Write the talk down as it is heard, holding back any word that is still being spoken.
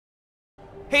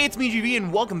Hey, it's me, GB,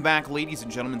 and welcome back, ladies and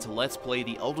gentlemen, to Let's Play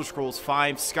the Elder Scrolls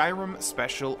V Skyrim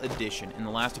Special Edition. In the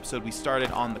last episode, we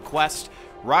started on the quest,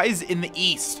 Rise in the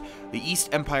East. The East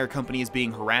Empire Company is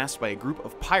being harassed by a group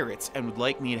of pirates and would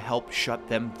like me to help shut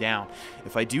them down.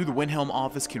 If I do, the Windhelm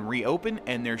office can reopen,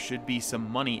 and there should be some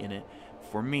money in it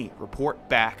for me. Report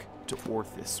back to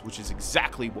Orthis, which is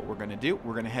exactly what we're going to do.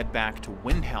 We're going to head back to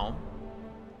Windhelm,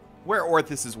 where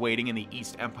Orthis is waiting in the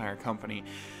East Empire Company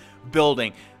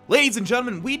building. Ladies and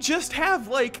gentlemen, we just have,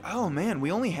 like, oh man,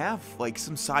 we only have, like,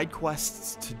 some side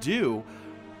quests to do.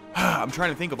 I'm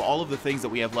trying to think of all of the things that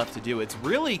we have left to do. It's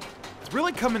really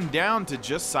coming down to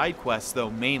just side quests, though,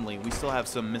 mainly. We still have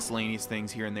some miscellaneous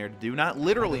things here and there to do. Not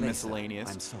literally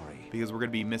miscellaneous. I'm sorry. Because we're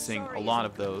going to be missing a lot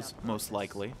of those, most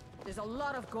likely. There's a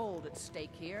lot of gold at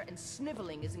stake here, and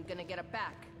sniveling isn't gonna get it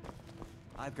back.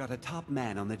 I've got a top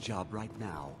man on the job right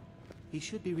now. He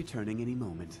should be returning any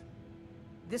moment.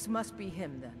 This must be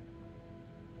him, then.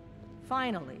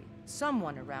 Finally,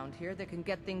 someone around here that can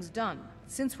get things done.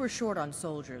 Since we're short on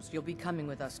soldiers, you'll be coming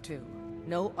with us too.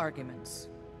 No arguments.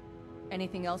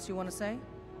 Anything else you want to say?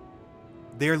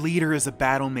 Their leader is a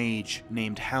battle mage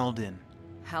named Halden.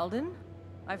 Halden?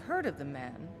 I've heard of the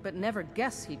man, but never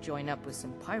guessed he'd join up with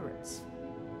some pirates.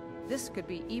 This could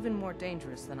be even more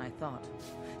dangerous than I thought.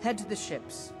 Head to the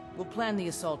ships. We'll plan the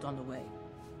assault on the way.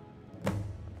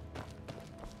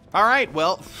 Alright,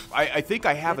 well, I think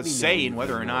I have a say in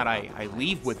whether or not I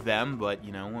leave with them, but,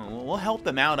 you know, we'll help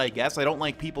them out, I guess. I don't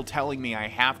like people telling me I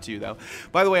have to, though.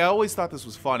 By the way, I always thought this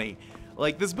was funny.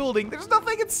 Like, this building, there's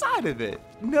nothing inside of it.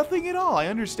 Nothing at all. I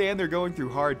understand they're going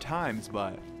through hard times,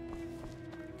 but...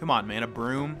 Come on, man. A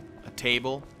broom, a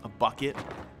table, a bucket,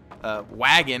 a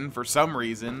wagon, for some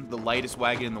reason. The lightest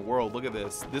wagon in the world. Look at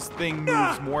this. This thing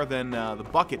moves more than the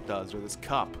bucket does, or this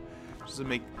cup. Doesn't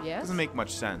make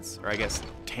much sense. Or I guess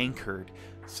tankard.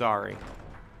 Sorry.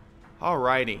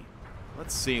 Alrighty.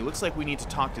 Let's see. Looks like we need to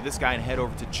talk to this guy and head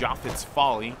over to Japheth's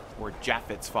Folly. Or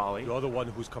Japheth's Folly. You're the one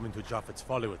who's coming to Japheth's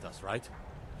Folly with us, right?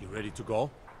 You ready to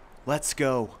go? Let's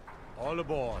go. All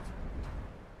aboard.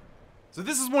 So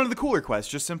this is one of the cooler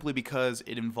quests, just simply because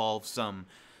it involves some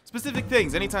specific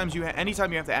things. Anytime you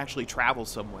have to actually travel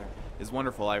somewhere is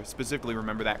wonderful. I specifically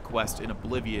remember that quest in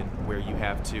Oblivion where you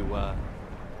have to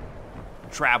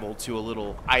travel to a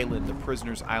little island, the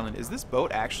Prisoner's Island. Is this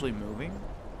boat actually moving?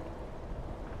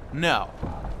 No.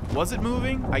 Was it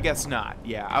moving? I guess not.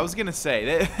 Yeah, I was gonna say,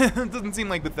 it doesn't seem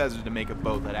like Bethesda to make a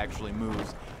boat that actually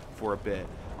moves for a bit.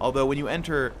 Although when you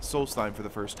enter Solstheim for the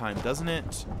first time, doesn't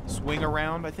it swing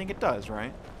around? I think it does,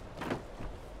 right?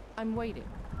 I'm waiting.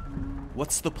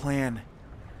 What's the plan?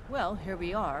 Well, here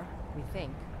we are, we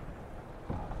think.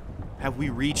 Have we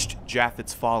reached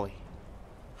Japheth's Folly?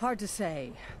 Hard to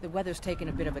say. The weather's taken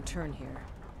a bit of a turn here.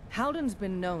 Halden's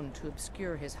been known to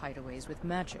obscure his hideaways with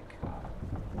magic.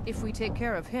 If we take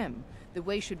care of him, the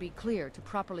way should be clear to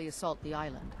properly assault the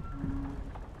island.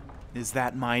 Is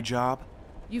that my job?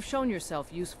 You've shown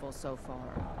yourself useful so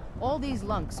far. All these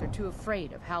lunks are too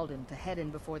afraid of Halden to head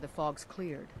in before the fog's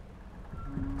cleared.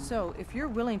 So, if you're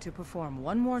willing to perform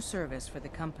one more service for the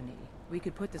company, we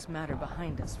could put this matter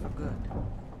behind us for good.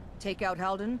 Take out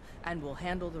Halden, and we'll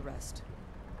handle the rest.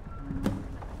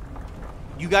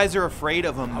 You guys are afraid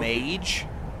of a mage?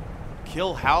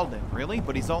 Kill Halden, really?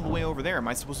 But he's all the way over there. Am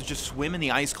I supposed to just swim in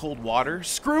the ice-cold water?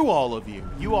 Screw all of you.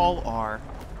 You all are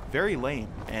very lame,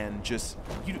 and just,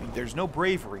 there's no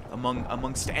bravery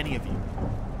amongst any of you.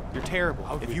 You're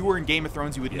terrible. If you were in Game of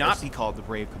Thrones, you would not be called the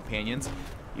Brave Companions.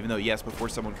 Even though, yes, before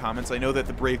someone comments, I know that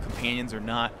the Brave Companions are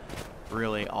not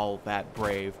really all that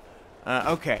brave.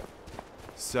 Okay.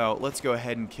 So, let's go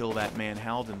ahead and kill that man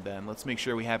Halden then. Let's make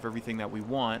sure we have everything that we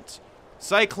want.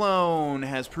 Cyclone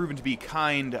has proven to be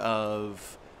kind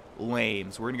of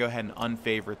lame, so we're going to go ahead and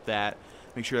unfavorite that.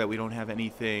 Make sure that we don't have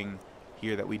anything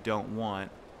here that we don't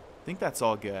want. I think that's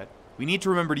all good. We need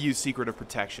to remember to use Secret of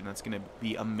Protection. That's going to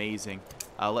be amazing.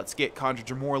 Let's get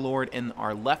Conjurer Morlord in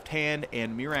our left hand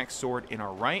and Mirak's sword in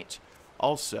our right.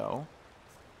 Also,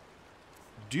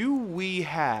 do we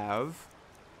have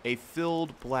a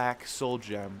filled black soul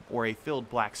gem, or a filled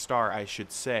black star, I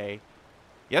should say?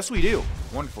 Yes, we do.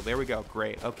 Wonderful. There we go.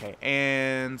 Great. Okay,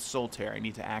 and Soul Tear. I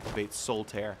need to activate Soul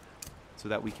Tear so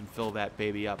that we can fill that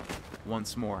baby up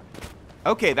once more.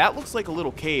 Okay, that looks like a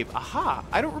little cave. Aha!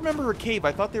 I don't remember a cave.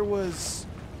 I thought there was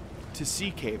to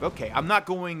see cave. Okay, I'm not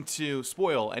going to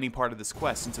spoil any part of this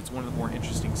quest since it's one of the more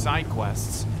interesting side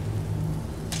quests.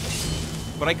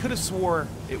 But I could have swore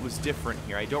it was different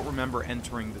here. I don't remember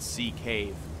entering the sea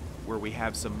cave where we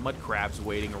have some mud crabs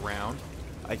waiting around.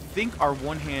 I think our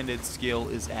one-handed skill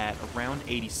is at around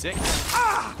 86.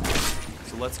 Ah!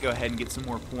 So let's go ahead and get some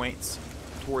more points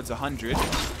towards 100.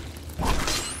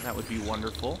 That would be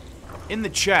wonderful. In the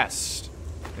chest,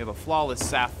 we have a flawless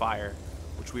sapphire,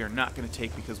 which we are not going to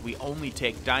take because we only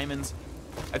take diamonds.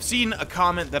 I've seen a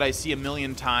comment that I see a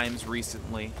million times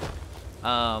recently,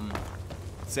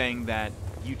 saying that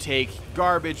you take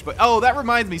garbage, but... Oh, that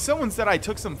reminds me. Someone said I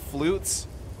took some flutes.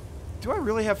 Do I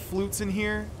really have flutes in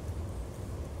here?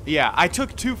 Yeah, I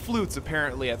took 2 flutes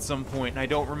apparently at some point, and I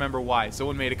don't remember why.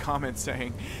 Someone made a comment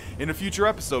saying, in a future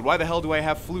episode, why the hell do I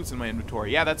have flutes in my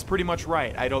inventory? Yeah, that's pretty much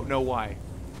right. I don't know why.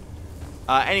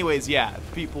 Anyways, yeah,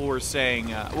 people were saying,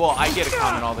 well, I get a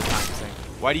comment all the time saying,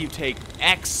 why do you take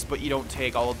X, but you don't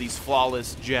take all of these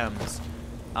flawless gems?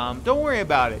 Don't worry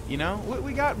about it, you know?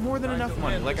 We got more than enough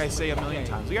money, like I say a million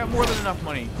times. We got more than enough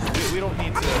money. We don't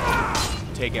need to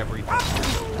take everything.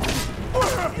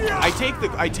 I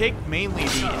take mainly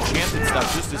the enchanted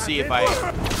stuff just to see if I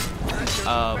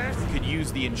could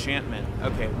use the enchantment.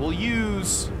 Okay, we'll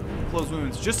use close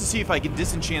wounds just to see if I can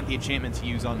disenchant the enchantment to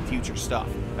use on future stuff.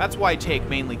 That's why I take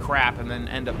mainly crap and then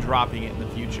end up dropping it in the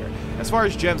future. As far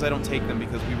as gems, I don't take them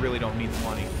because we really don't need the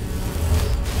money.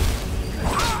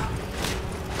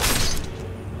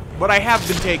 But I have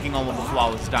been taking all of the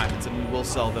flawless diamonds, and we will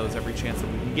sell those every chance that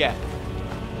we can get.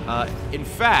 In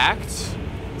fact,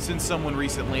 since someone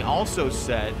recently also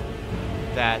said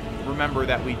that, remember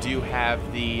that we do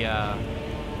have the,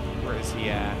 where is he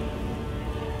at?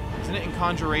 Isn't it in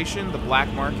Conjuration, the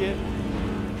black market?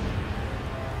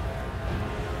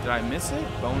 Did I miss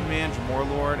it? Bone Man,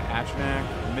 Jamorlord,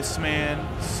 Adrenoch, Mistman,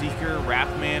 Seeker,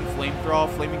 Wrathman, Flamethrall,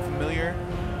 Flaming Familiar.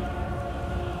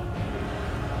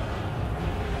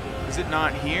 Is it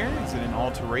not here? Is it an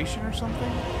alteration or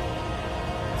something?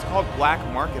 It's called Black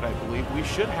Market, I believe. We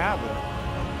should have it.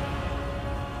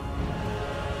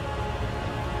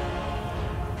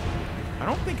 I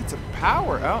don't think it's a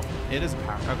power. Oh, it is a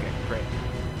power. Okay, great.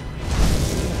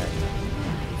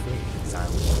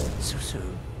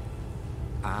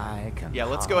 Yeah,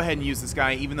 let's go ahead and use this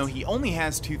guy, even though he only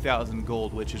has 2,000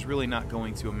 gold, which is really not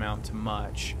going to amount to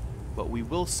much. But we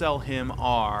will sell him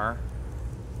our...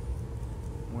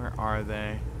 Where are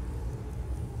they?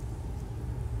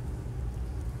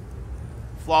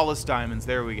 Flawless diamonds.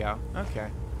 There we go. Okay.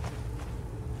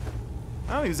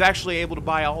 Oh, he was actually able to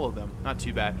buy all of them. Not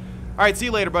too bad. All right, see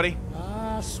you later, buddy.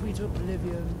 Ah, sweet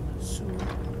oblivion. Soon.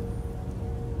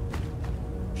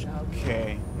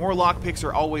 Okay. More lockpicks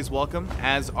are always welcome,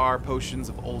 as are potions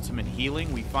of ultimate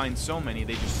healing. We find so many,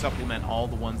 they just supplement all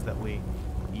the ones that we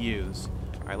use.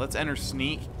 All right, let's enter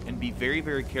Sneak and be very,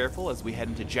 very careful as we head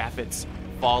into Japheth's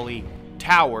Folly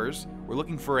Towers. We're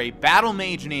looking for a battle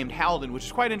mage named Halden, which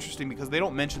is quite interesting because they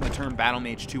don't mention the term battle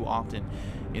mage too often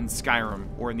in Skyrim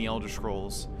or in the Elder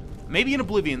Scrolls. Maybe in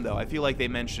Oblivion, though. I feel like they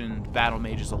mentioned battle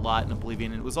mages a lot in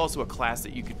Oblivion. It was also a class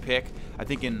that you could pick, I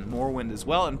think, in Morrowind as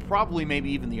well, and probably maybe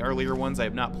even the earlier ones. I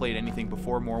have not played anything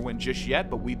before Morrowind just yet,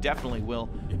 but we definitely will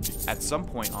at some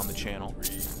point on the channel.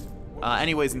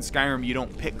 Anyways, in Skyrim, you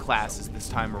don't pick classes this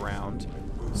time around.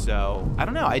 So, I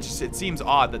don't know. It seems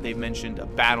odd that they've mentioned a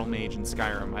battle mage in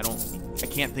Skyrim. I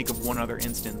can't think of one other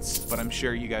instance, but I'm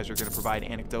sure you guys are going to provide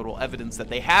anecdotal evidence that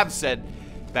they have said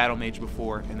battle mage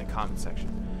before in the comment section,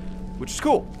 which is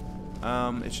cool.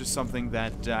 It's just something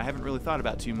that I haven't really thought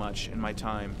about too much in my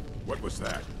time. What was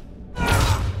that?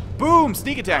 Boom!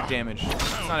 Sneak attack damage.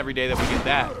 It's not every day that we get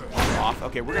that off.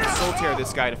 Okay, we're going to soul tear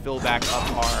this guy to fill back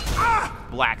up our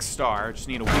black star. Just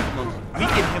need to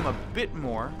weaken him a bit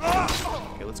more.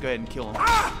 Okay, let's go ahead and kill him.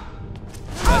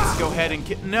 Let's go ahead and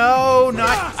kill... No,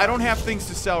 not... I don't have things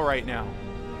to sell right now.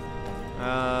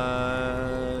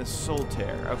 Soul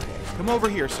tear. Okay, come over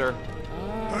here, sir.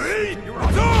 Hey, you're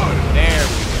done! There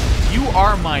we go. You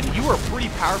are mine. You are a pretty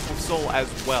powerful soul as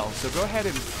well. So go ahead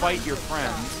and fight your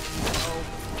friends.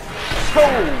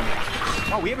 Oh!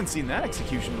 Wow, we haven't seen that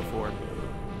execution before.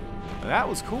 That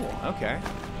was cool. Okay.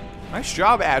 Nice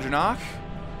job, Adrenoch.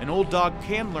 An old dog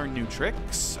can learn new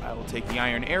tricks. I will take the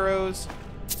iron arrows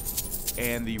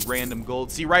and the random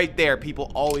gold. See, right there, people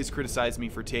always criticize me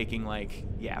for taking, like,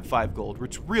 yeah, 5 gold,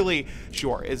 which really,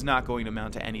 sure, is not going to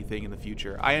amount to anything in the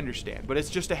future. I understand, but it's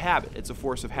just a habit. It's a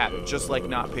force of habit, just like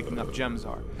not picking up gems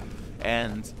are.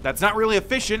 And that's not really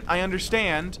efficient, I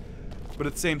understand, but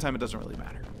at the same time, it doesn't really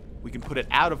matter. We can put it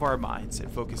out of our minds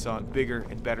and focus on bigger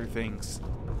and better things.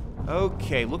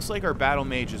 Okay, looks like our battle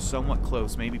mage is somewhat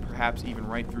close, maybe perhaps even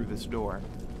right through this door.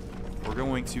 We're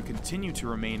going to continue to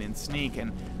remain in sneak,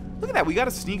 and look at that, we got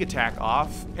a sneak attack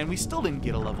off, and we still didn't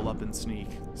get a level up in sneak.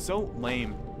 So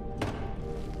lame.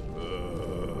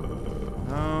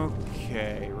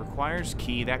 Okay, requires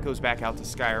key. That goes back out to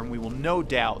Skyrim. We will no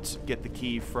doubt get the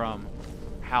key from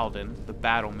Halden, the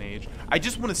battle mage. I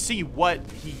just want to see what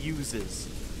he uses.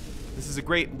 This is a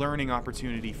great learning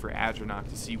opportunity for Adrenoch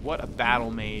to see what a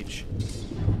battle mage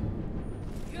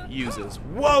uses.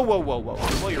 Whoa, whoa, whoa, whoa.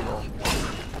 Slow your roll.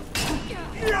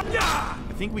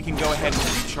 I think we can go ahead and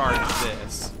recharge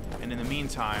this. And in the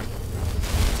meantime,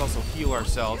 let's also heal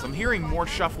ourselves. I'm hearing more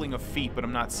shuffling of feet, but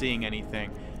I'm not seeing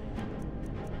anything.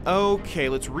 Okay,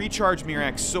 let's recharge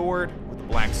Mirak's sword with the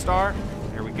black star.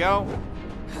 There we go.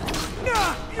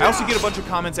 I also get a bunch of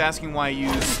comments asking why I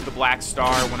use the black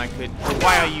star when I could, or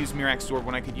why I use Mirak's sword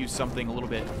when I could use something a little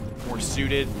bit more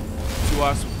suited to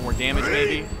us with more damage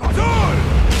maybe.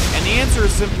 And the answer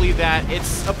is simply that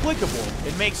it's applicable.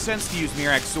 It makes sense to use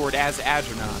Mirak's sword as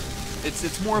Adrenoch.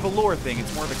 It's more of a lore thing,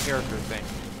 it's more of a character thing.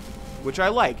 Which I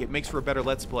like. It makes for a better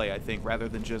Let's Play, I think, rather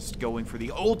than just going for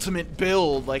the ultimate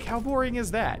build. Like, how boring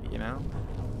is that, you know?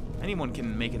 Anyone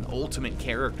can make an ultimate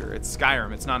character. It's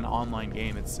Skyrim. It's not an online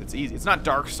game. It's easy. It's not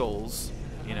Dark Souls,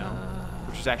 you know,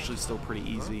 which is actually still pretty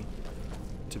easy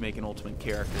to make an ultimate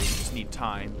character. You just need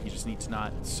time. You just need to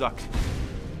not suck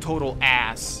total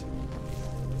ass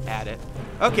at it.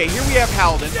 Okay, here we have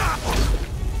Halden.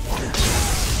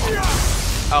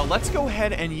 Let's go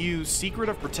ahead and use Secret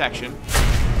of Protection,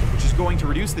 which is going to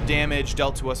reduce the damage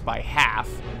dealt to us by half.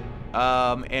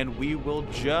 And we will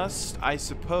just, I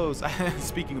suppose,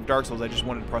 speaking of Dark Souls, I just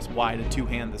wanted to press Y to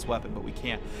two-hand this weapon, but we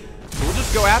can't. So we'll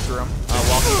just go after him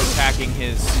while he's attacking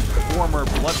his former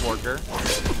Blood Horker,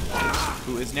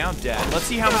 who is now dead. Let's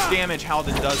see how much damage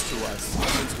Halden does to us,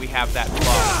 since we have that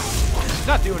buff. He's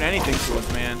not doing anything to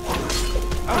us, man.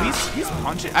 Oh, he's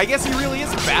punching. I guess he really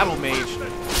is a battle mage.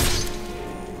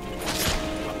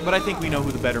 But I think we know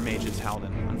who the better mage is,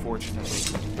 Halden,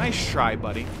 unfortunately. Nice try,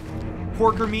 buddy.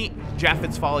 Porker meat,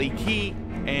 Japheth's Folly key,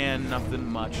 and nothing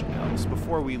much else.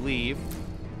 Before we leave,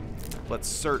 let's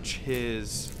search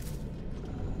his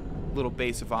little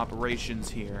base of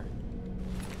operations here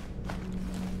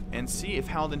and see if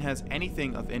Halden has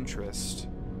anything of interest.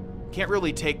 Can't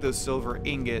really take those silver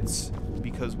ingots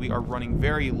because we are running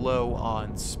very low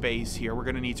on space here. We're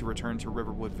going to need to return to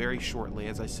Riverwood very shortly,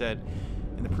 as I said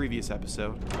in the previous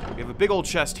episode. We have a big old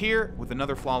chest here with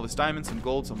another flawless diamond, some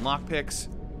gold, some lockpicks.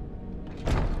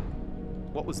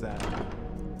 What was that?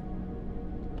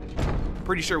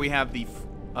 Pretty sure we have the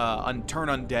Turn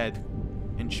Undead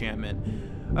enchantment.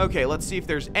 Okay, let's see if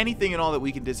there's anything at all that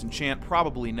we can disenchant.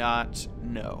 Probably not.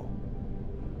 No.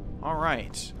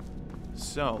 Alright.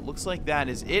 So, looks like that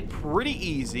is it. Pretty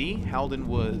easy. Halden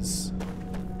was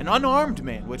an unarmed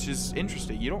man, which is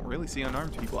interesting. You don't really see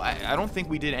unarmed people. I don't think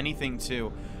we did anything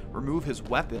to remove his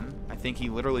weapon. I think he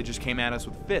literally just came at us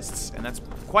with fists, and that's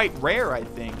quite rare, I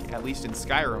think, at least in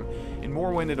Skyrim. In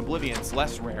Morrowind and Oblivion, it's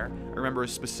less rare. I remember a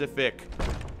specific,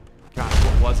 gosh,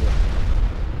 what was it?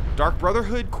 Dark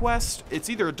Brotherhood quest? It's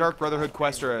either a Dark Brotherhood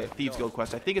quest or a Thieves Guild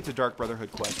quest. I think it's a Dark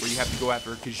Brotherhood quest where you have to go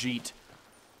after a Khajiit.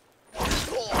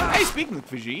 Hey, speaking of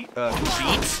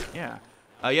Khajiit, yeah.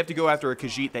 You have to go after a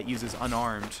Khajiit that uses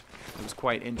unarmed. It was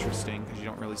quite interesting because you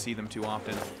don't really see them too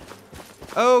often.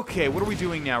 Okay, what are we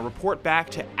doing now? Report back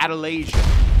to Adelasia,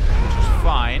 which is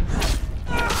fine.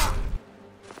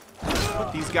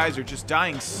 But these guys are just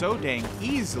dying so dang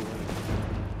easily.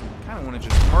 Kind of want to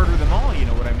just murder them all, you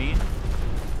know what I mean?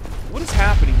 What is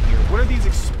happening here? What are these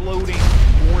exploding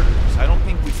mortars? I don't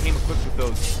think we came equipped with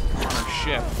those on our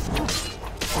ship.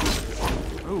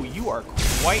 Ooh, you are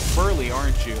quite burly,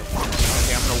 aren't you?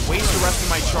 Okay, I'm going to waste the rest of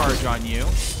my charge on you.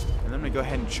 And then I'm going to go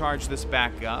ahead and charge this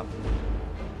back up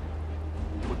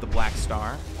with the black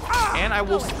star. And I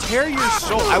will tear your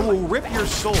soul. I will rip your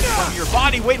soul from your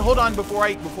body. Wait, hold on hold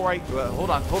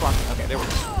on. Okay, there we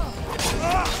go.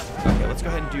 Okay, let's go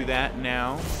ahead and do that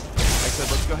now. Like I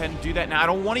said, let's go ahead and do that now. I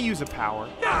don't want to use a power.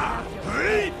 Gotcha.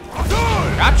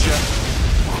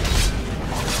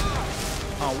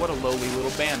 Oh, what a lowly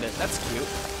little bandit. That's cute.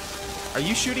 Are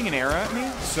you shooting an arrow at me,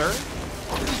 sir?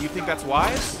 Do you think that's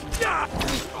wise?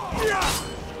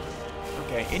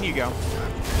 Okay, in you go.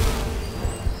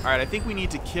 Alright, I think we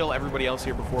need to kill everybody else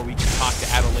here before we can talk to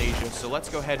Adelasia. So let's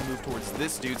go ahead and move towards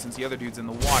this dude since the other dude's in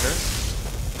the water.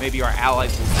 Maybe our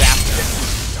allies will zap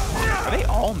them. Are they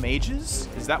all mages?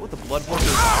 Is that what the Blood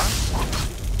Horkers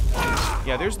are?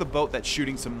 Yeah, there's the boat that's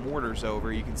shooting some mortars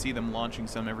over. You can see them launching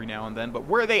some every now and then. But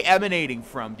where are they emanating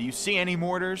from? Do you see any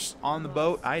mortars on the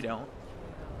boat? I don't.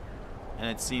 And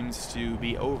it seems to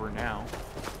be over now.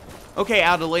 Okay,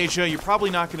 Adelasia, you're probably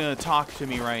not going to talk to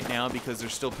me right now because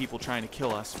there's still people trying to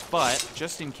kill us. But,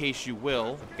 just in case you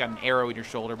will, you got an arrow in your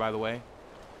shoulder, by the way.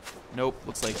 Nope,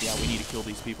 looks like, yeah, we need to kill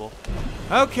these people.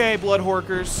 Okay, Blood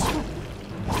Horkers.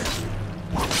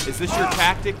 Is this your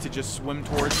tactic, to just swim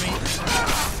towards me?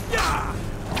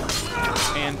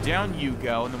 And down you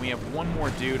go, and then we have one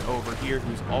more dude over here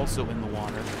who's also in the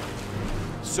water.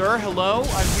 Sir, hello?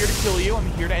 I'm here to kill you. I'm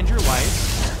here to end your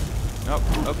life.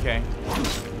 Oh, okay.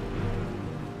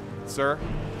 Sir?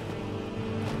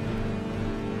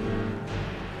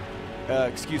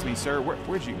 Excuse me, sir.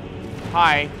 Where'd you...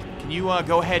 Hi. Can you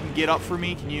go ahead and get up for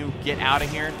me? Can you get out of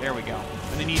here? There we go.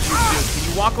 I'm gonna need you to do...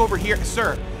 Can you walk over here?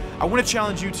 Sir, I want to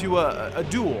challenge you to a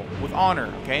duel with honor,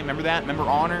 okay? Remember that? Remember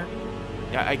honor?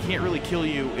 Yeah, I can't really kill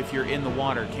you if you're in the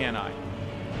water, can I?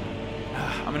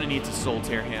 I'm gonna need to soul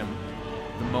tear him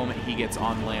the moment he gets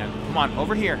on land. Come on,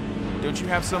 over here. Don't you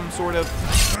have some sort of...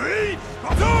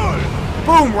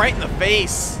 Boom! Right in the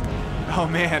face! Oh,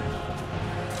 man.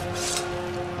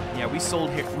 Yeah, we soul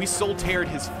teared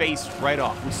his face right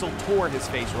off. We soul tore his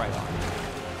face right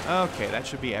off. Okay, that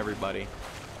should be everybody.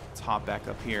 Let's hop back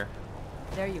up here.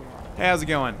 There you are. Hey, how's it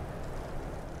going?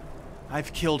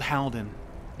 I've killed Halden.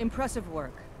 Impressive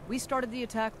work. We started the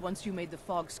attack once you made the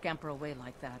fog scamper away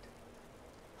like that.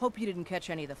 Hope you didn't catch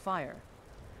any of the fire.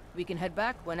 We can head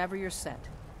back whenever you're set.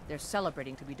 There's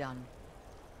celebrating to be done.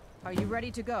 Are you ready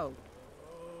to go?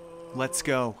 Let's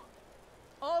go.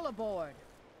 All aboard!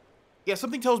 Yeah,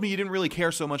 something tells me you didn't really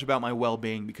care so much about my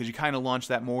well-being because you kind of launched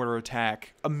that mortar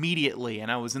attack immediately, and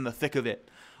I was in the thick of it.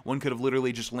 One could have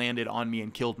literally just landed on me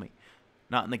and killed me.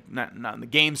 Not in the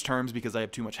game's terms because I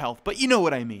have too much health, but you know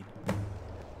what I mean.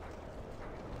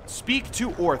 Speak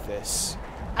to Orthus.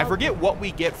 I forget what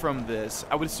we get from this.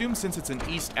 I would assume since it's an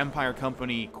East Empire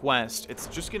Company quest, it's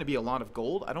just going to be a lot of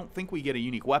gold. I don't think we get a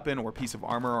unique weapon or piece of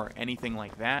armor or anything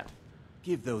like that.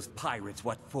 Give those pirates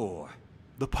what for.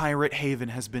 The pirate haven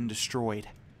has been destroyed.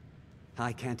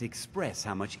 I can't express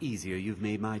how much easier you've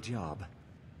made my job.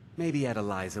 Maybe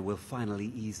Adeliza will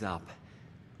finally ease up,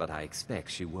 but I expect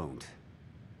she won't.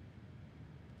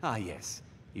 Ah yes,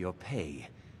 your pay.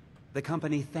 The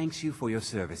company thanks you for your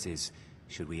services.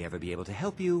 Should we ever be able to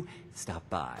help you, stop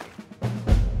by.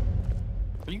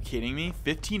 Are you kidding me?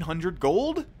 1,500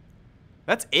 gold?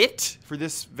 That's it for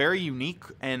this very unique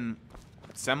and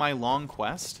semi-long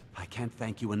quest? I can't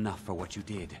thank you enough for what you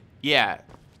did. Yeah.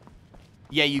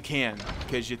 Yeah, you can,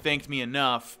 because you thanked me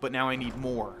enough, but now I need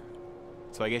more.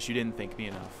 So I guess you didn't thank me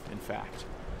enough, in fact.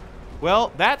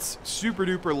 Well, that's super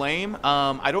duper lame.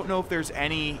 I don't know if there's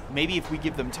any... Maybe if we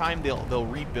give them time, they'll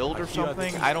rebuild or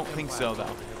something. I don't think so,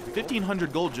 though.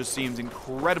 1,500 gold just seems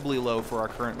incredibly low for our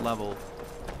current level.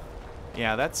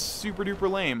 Yeah, that's super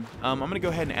duper lame. I'm going to go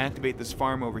ahead and activate this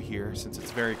farm over here since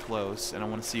it's very close, and I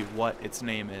want to see what its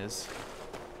name is.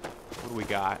 What do we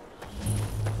got?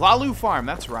 Lalu Farm,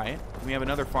 that's right. We have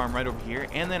another farm right over here,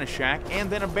 and then a shack, and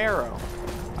then a barrow.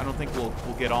 I don't think we'll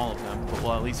get all of them, but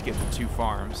we'll at least get the 2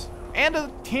 farms. And a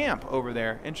camp over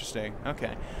there. Interesting.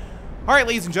 Okay. All right,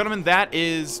 ladies and gentlemen, that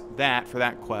is that for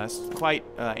that quest. Quite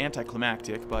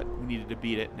anticlimactic, but we needed to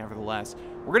beat it nevertheless.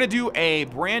 We're going to do a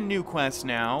brand new quest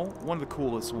now, one of the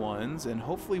coolest ones, and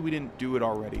hopefully we didn't do it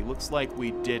already. Looks like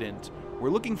we didn't. We're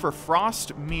looking for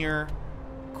Frostmere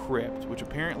Crypt, which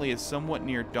apparently is somewhat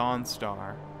near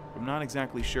Dawnstar. I'm not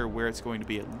exactly sure where it's going to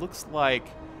be. It looks like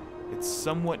it's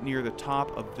somewhat near the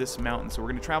top of this mountain, so we're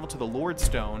going to travel to the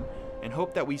Lordstone and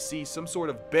hope that we see some sort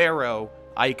of barrow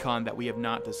icon that we have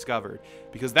not discovered,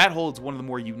 because that holds one of the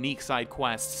more unique side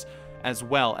quests as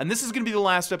well. And this is going to be the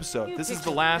last episode. This is the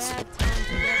last...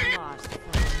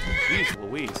 Jeez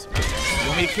Louise. You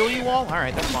want me to kill you all?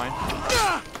 Alright, that's fine.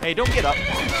 Hey, don't get up.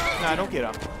 Nah, don't get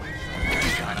up.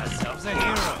 Got ourselves a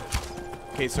hero.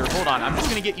 Okay, sir, hold on. I'm just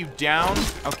going to get you down.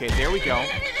 Okay, there we go.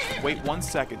 Wait 1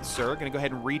 second, sir. Going to go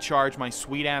ahead and recharge my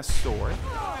sweet-ass sword.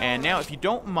 And now, if you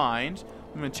don't mind,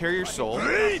 I'm going to tear your soul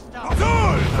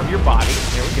from your body.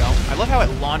 There we go. I love how it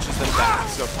launches them back.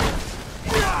 So cool.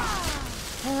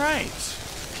 Alright.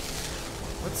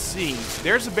 Let's see.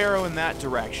 There's a barrow in that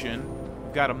direction.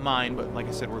 We've got a mine, but like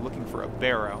I said, we're looking for a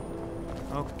barrow.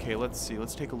 Okay, let's see.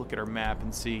 Let's take a look at our map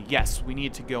and see. Yes, we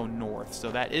need to go north.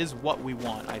 So that is what we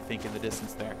want, I think, in the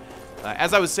distance there.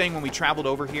 As I was saying when we traveled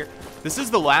over here, this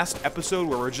is the last episode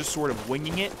where we're just sort of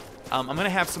winging it. I'm going to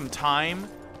have some time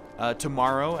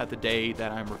tomorrow, at the day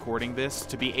that I'm recording this,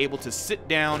 to be able to sit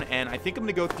down, and I think I'm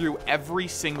going to go through every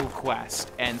single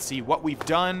quest and see what we've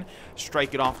done,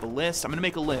 strike it off the list. I'm going to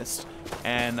make a list,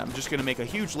 and I'm just going to make a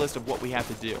huge list of what we have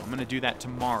to do. I'm going to do that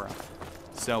tomorrow.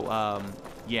 So,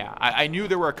 yeah, I knew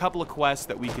there were a couple of quests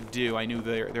that we could do. I knew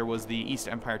there was the East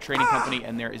Empire Trading Company,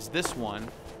 and there is this one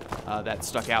that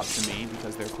stuck out to me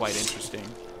because they're quite interesting.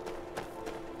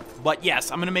 But yes,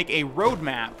 I'm going to make a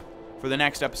roadmap for the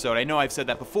next episode. I know I've said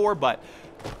that before, but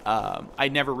I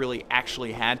never really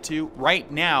actually had to. Right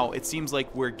now, it seems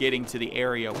like we're getting to the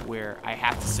area where I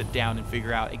have to sit down and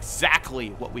figure out exactly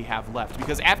what we have left.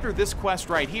 Because after this quest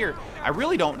right here, I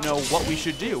really don't know what we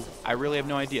should do. I really have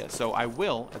no idea. So I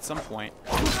will, at some point.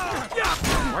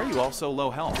 Why are you all so low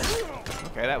health?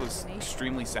 Okay, that was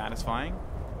extremely satisfying.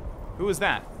 Who was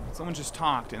that? Someone just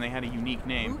talked and they had a unique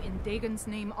name. Who in Dagon's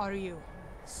name are you?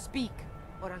 Speak,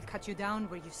 or I'll cut you down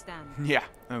where you stand. Yeah,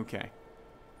 okay.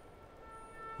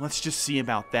 Let's just see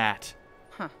about that.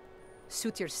 Huh.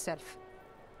 Suit yourself.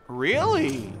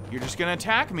 Really? You're just gonna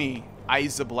attack me,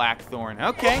 Isa Blackthorn.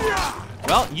 Okay.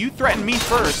 Well, you threatened me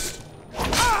first.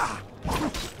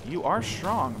 You are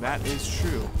strong, that is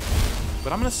true.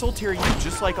 But I'm gonna soul tear you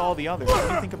just like all the others. What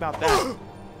do you think about that?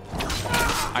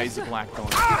 Isa Blackthorn.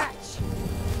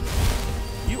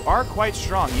 You are quite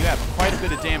strong. You have quite a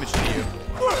bit of damage to you.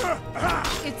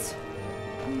 It's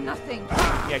nothing.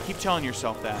 Yeah, keep telling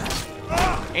yourself that.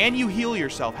 And you heal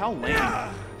yourself. How lame.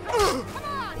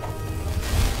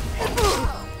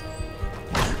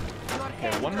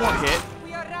 Okay, one more hit.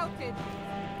 We are routed.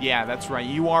 Yeah, that's right.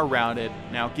 You are routed.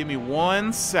 Now, give me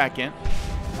 1 second.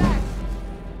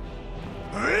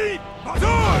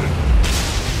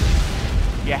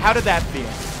 Yeah, how did that feel?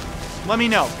 Let me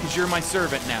know, because you're my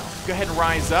servant now. Go ahead and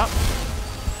rise up.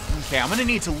 Okay, I'm going to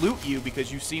need to loot you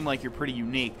because you seem like you're pretty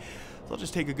unique. So I'll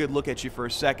just take a good look at you for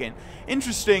a second.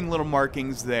 Interesting little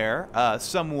markings there.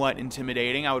 Somewhat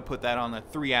intimidating. I would put that on a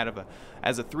 3 out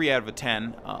of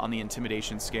 10 on the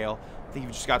intimidation scale. I think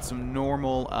you've just got some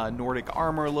normal Nordic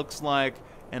armor, looks like,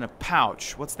 and a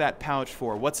pouch. What's that pouch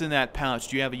for? What's in that pouch?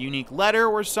 Do you have a unique letter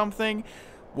or something?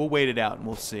 We'll wait it out and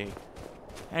we'll see.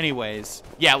 Anyways,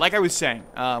 yeah, like I was saying,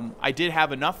 I did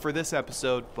have enough for this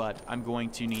episode, but I'm going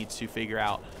to need to figure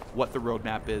out what the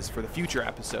roadmap is for the future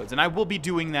episodes, and I will be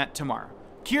doing that tomorrow.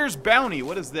 Kyr's Bounty,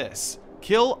 what is this?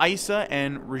 Kill Isa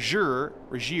and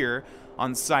Regier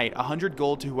on sight. 100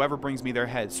 gold to whoever brings me their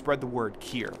head. Spread the word,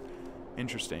 Kyr.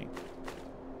 Interesting.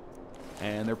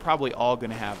 And they're probably all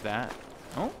going to have that.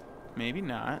 Oh, maybe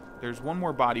not. There's one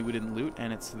more body we didn't loot,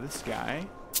 and it's this guy.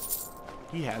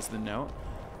 He has the note.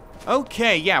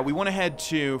 Okay, yeah, we want to head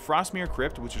to Frostmere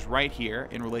Crypt, which is right here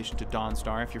in relation to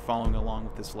Dawnstar, if you're following along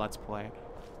with this Let's Play.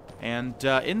 And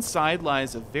inside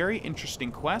lies a very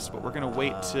interesting quest, but we're going to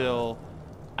wait till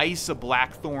Isa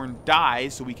Blackthorn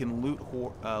dies so we can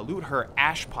loot her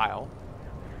ash pile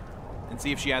and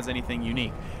see if she has anything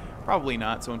unique. Probably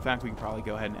not, so in fact we can probably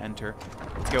go ahead and enter.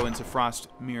 Let's go into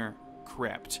Frostmere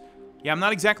Crypt. Yeah, I'm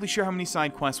not exactly sure how many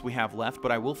side quests we have left,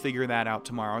 but I will figure that out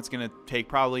tomorrow. It's going to take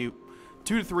probably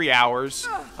 2 to 3 hours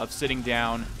of sitting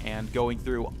down and going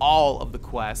through all of the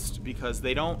quests because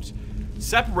they don't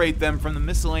separate them from the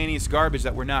miscellaneous garbage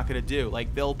that we're not going to do.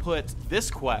 Like, they'll put this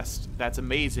quest that's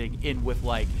amazing in with,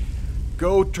 like,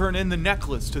 go turn in the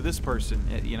necklace to this person,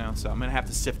 you know, so I'm going to have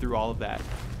to sift through all of that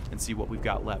and see what we've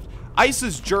got left.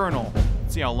 Isa's Journal.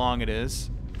 Let's see how long it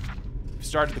is. We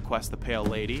started the quest, The Pale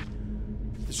Lady.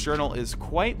 This journal is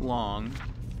quite long,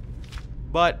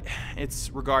 but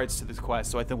it's regards to this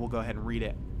quest, so I think we'll go ahead and read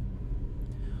it.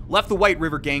 Left the White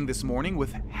River gang this morning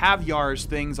with Havyar's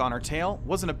thugs on our tail.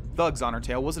 Wasn't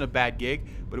a bad gig,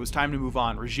 but it was time to move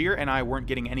on. Regier and I weren't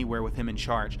getting anywhere with him in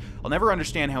charge. I'll never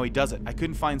understand how he does it. I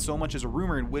couldn't find so much as a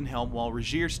rumor in Windhelm while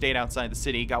Regier stayed outside the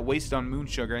city, got wasted on moon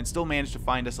sugar, and still managed to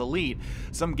find us a lead.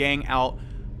 Some gang out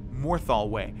Morthal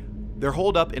way. They're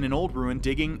holed up in an old ruin,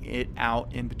 digging it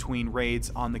out in between raids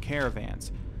on the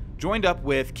caravans. Joined up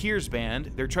with Kyr's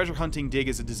band, their treasure hunting dig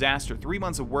is a disaster. 3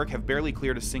 months of work have barely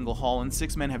cleared a single haul, and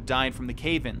 6 men have died from the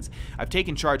cave-ins. I've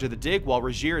taken charge of the dig while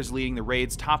Regier is leading the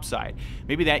raids topside.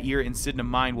 Maybe that year in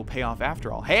Sydenham Mine will pay off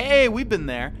after all. Hey, we've been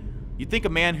there. You'd think a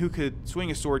man who could swing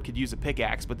a sword could use a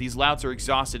pickaxe, but these louts are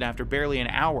exhausted after barely an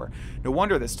hour. No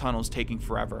wonder this tunnel's taking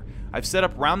forever. I've set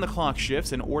up round-the-clock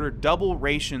shifts and ordered double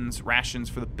rations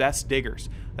for the best diggers.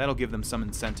 That'll give them some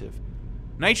incentive.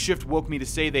 Night shift woke me to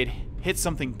say they'd hit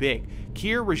something big.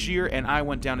 Kyr, Regier, and I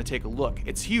went down to take a look.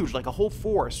 It's huge, like a whole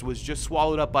forest was just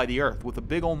swallowed up by the earth, with a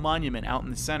big old monument out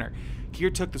in the center. Kyr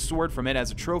took the sword from it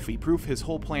as a trophy, proof his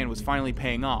whole plan was finally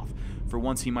paying off. For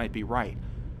once he might be right.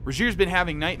 Regier's been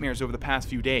having nightmares over the past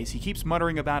few days. He keeps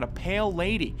muttering about a pale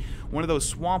lady, one of those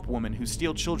swamp women who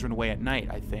steal children away at night,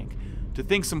 I think. To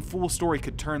think some fool story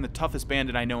could turn the toughest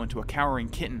bandit I know into a cowering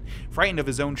kitten, frightened of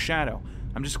his own shadow.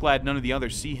 I'm just glad none of the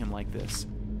others see him like this.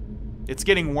 It's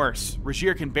getting worse.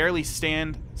 Regier can barely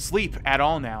sleep at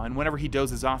all now, and whenever he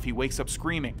dozes off, he wakes up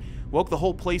screaming. Woke the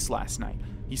whole place last night.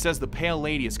 He says the pale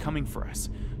lady is coming for us.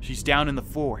 She's down in the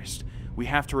forest. We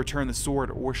have to return the sword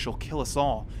or she'll kill us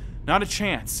all. Not a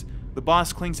chance. The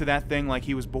boss clings to that thing like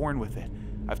he was born with it.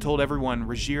 I've told everyone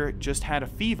Regier just had a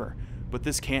fever, but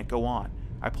this can't go on.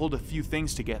 I pulled a few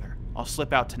things together. I'll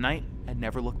slip out tonight and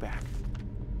never look back.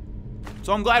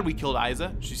 So I'm glad we killed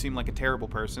Isa. She seemed like a terrible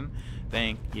person.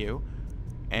 Thank you.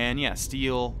 And yeah,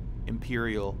 steal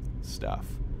Imperial stuff.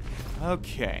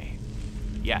 Okay.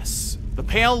 Yes. The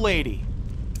Pale Lady.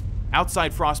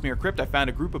 Outside Frostmere Crypt, I found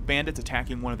a group of bandits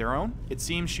attacking one of their own. It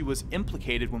seems she was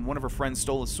implicated when one of her friends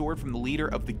stole a sword from the leader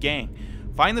of the gang.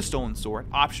 Find the stolen sword.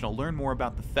 Optional. Learn more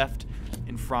about the theft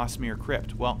in Frostmere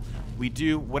Crypt. Well, we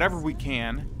do whatever we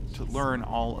can to learn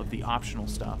all of the optional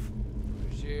stuff.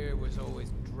 Regier was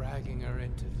always dragging her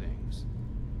into things.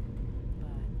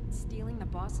 But stealing the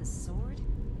boss's sword?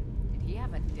 Did he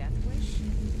have a death wish?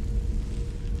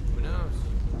 Who knows?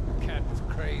 The cat was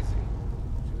crazy.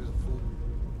 She was a fool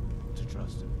to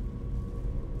trust him.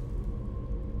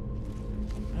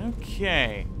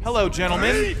 Okay. Hello,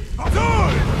 gentlemen.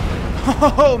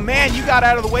 Oh, man, you got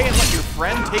out of the way and let your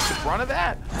friend take the brunt of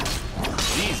that?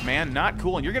 Jeez, man, not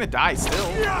cool. And you're going to die still.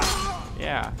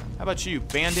 Yeah. How about you,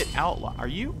 bandit outlaw? Are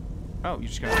you? Oh, you're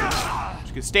just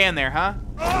gonna stand there, huh?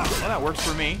 Well, that works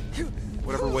for me.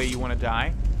 Whatever way you want to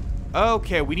die.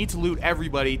 Okay, we need to loot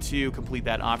everybody to complete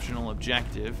that optional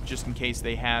objective, just in case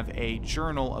they have a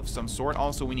journal of some sort.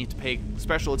 Also, we need to pay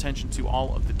special attention to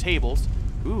all of the tables.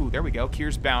 Ooh, there we go.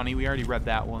 Kier's Bounty. We already read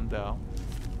that one, though.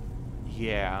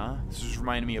 Yeah, this is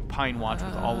reminding me of Pine Watch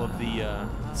with all of the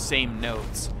same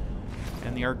notes.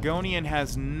 And the Argonian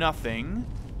has nothing.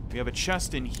 We have a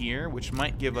chest in here, which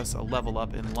might give us a level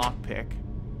up in lockpick.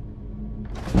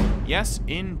 Yes,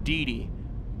 indeedy.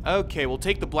 Okay, we'll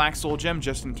take the Black Soul Gem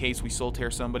just in case we soul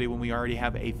tear somebody when we already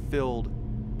have a filled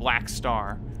Black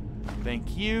Star.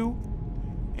 Thank you.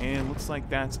 And looks like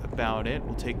that's about it.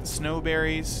 We'll take the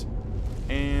Snowberries.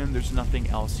 And there's nothing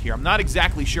else here. I'm not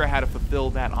exactly sure how to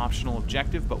fulfill that optional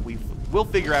objective, but we'll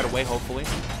figure out a way, hopefully.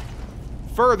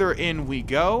 Further in we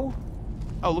go.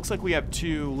 Oh, looks like we have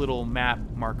 2 little map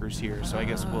markers here, so I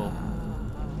guess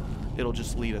it'll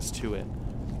just lead us to it.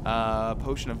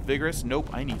 Potion of Vigorous.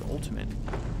 Nope, I need Ultimate.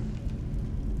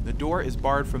 The door is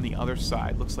barred from the other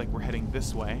side. Looks like we're heading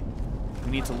this way.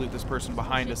 We need to loot this person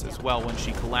behind us as well when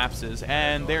she collapses.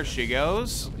 And there she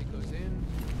goes. Nobody goes in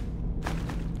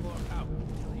or out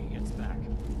until he gets back.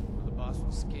 The boss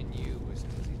will skin you as soon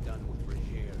as he's done with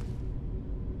Regier.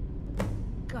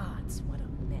 Gods, what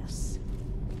a mess.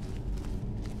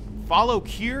 Follow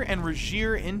Kier and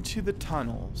Regier into the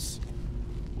tunnels.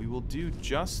 We will do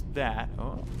just that.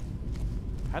 Oh.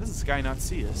 How does this guy not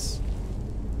see us?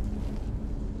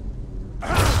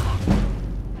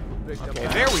 Okay,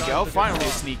 there we go. Finally a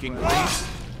sneaking release.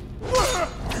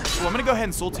 So I'm going to go ahead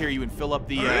and soul tear you and fill up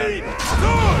the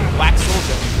Black Souls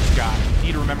that we just got. You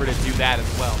need to remember to do that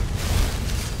as well.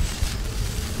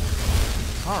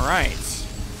 Alright.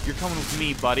 You're coming with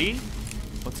me, buddy.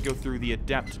 Let's go through the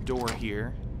Adept door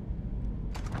here.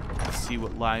 Let's see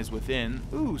what lies within.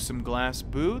 Ooh, some glass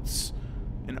boots.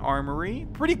 An armory.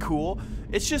 Pretty cool.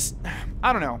 It's just,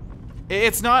 I don't know.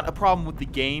 It's not a problem with the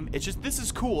game. It's just, this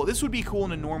is cool. This would be cool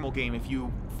in a normal game if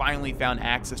you finally found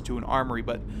access to an armory,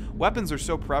 but weapons are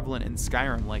so prevalent in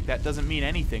Skyrim, like, that doesn't mean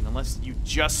anything unless you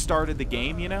just started the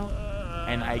game, you know?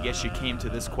 And I guess you came to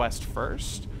this quest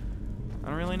first? I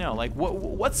don't really know. Like,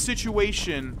 what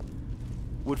situation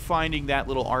would finding that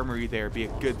little armory there be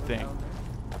a good thing?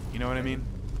 You know what I mean?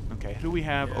 Okay, who do we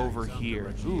have over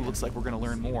here? Ooh, looks like we're going to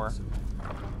learn more.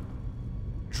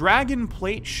 Dragon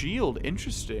Plate Shield.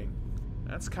 Interesting.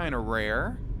 That's kind of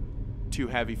rare. Too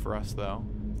heavy for us, though.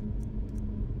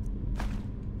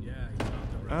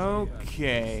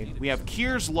 Okay, we have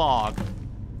Kier's Log.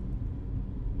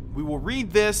 We will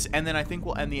read this, and then I think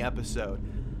we'll end the episode.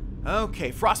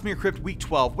 Okay, Frostmere Crypt, week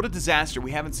 12. What a disaster.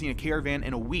 We haven't seen a caravan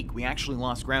in a week. We actually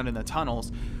lost ground in the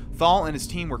tunnels. Thal and his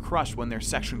team were crushed when their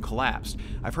section collapsed.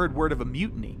 I've heard word of a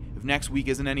mutiny. If next week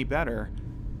isn't any better.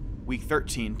 Week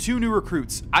 13. 2 new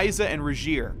recruits, Isa and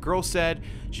Regier. Girl said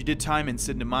she did time in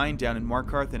Sidna Mine down in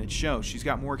Markarth, and it shows. She's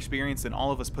got more experience than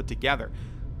all of us put together.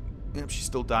 She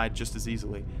still died just as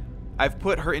easily. I've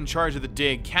put her in charge of the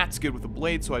dig. Cat's good with a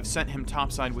blade, so I've sent him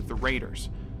topside with the raiders.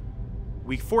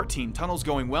 Week 14. Tunnels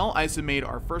going well. Isa made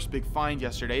our first big find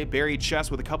yesterday. A buried chest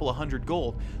with a couple of 100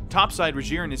 gold. Topside,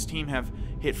 Regier and his team have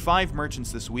hit 5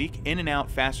 merchants this week. In and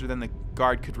out faster than the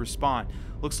guard could respond.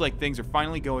 Looks like things are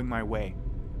finally going my way.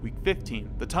 Week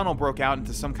 15. The tunnel broke out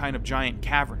into some kind of giant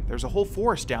cavern. There's a whole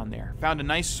forest down there. Found a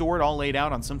nice sword all laid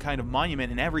out on some kind of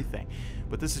monument and everything.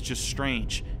 But this is just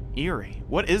strange. Eerie.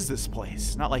 What is this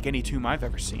place? Not like any tomb I've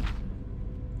ever seen.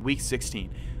 Week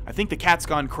 16. I think the cat's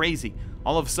gone crazy.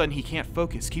 All of a sudden he can't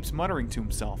focus, keeps muttering to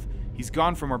himself. He's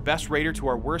gone from our best raider to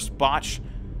our worst botch.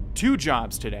 2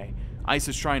 jobs today. Ice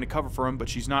is trying to cover for him, but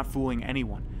she's not fooling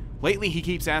anyone. Lately, he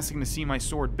keeps asking to see my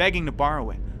sword, begging to borrow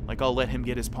it, like I'll let him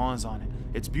get his paws on it.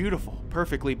 It's beautiful,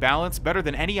 perfectly balanced, better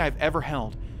than any I've ever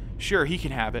held. Sure, he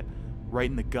can have it, right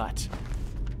in the gut.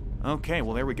 Okay,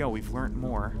 well, there we go. We've learned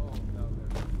more.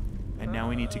 And now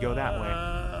we need to go that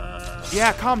way.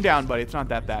 Yeah, calm down, buddy. It's not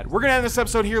that bad. We're going to end this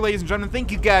episode here, ladies and gentlemen.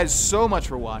 Thank you guys so much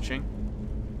for watching.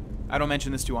 I don't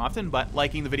mention this too often, but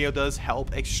liking the video does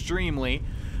help extremely.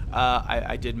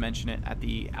 I did mention it at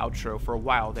the outro for a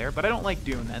while there, but I don't like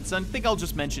doing that, so I think I'll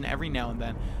just mention every now and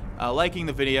then. Liking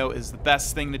the video is the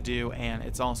best thing to do, and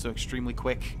it's also extremely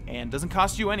quick and doesn't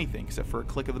cost you anything except for a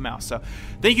click of the mouse. So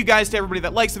thank you guys to everybody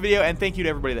that likes the video, and thank you to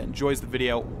everybody that enjoys the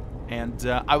video, and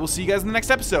I will see you guys in the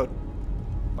next episode.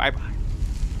 Bye-bye.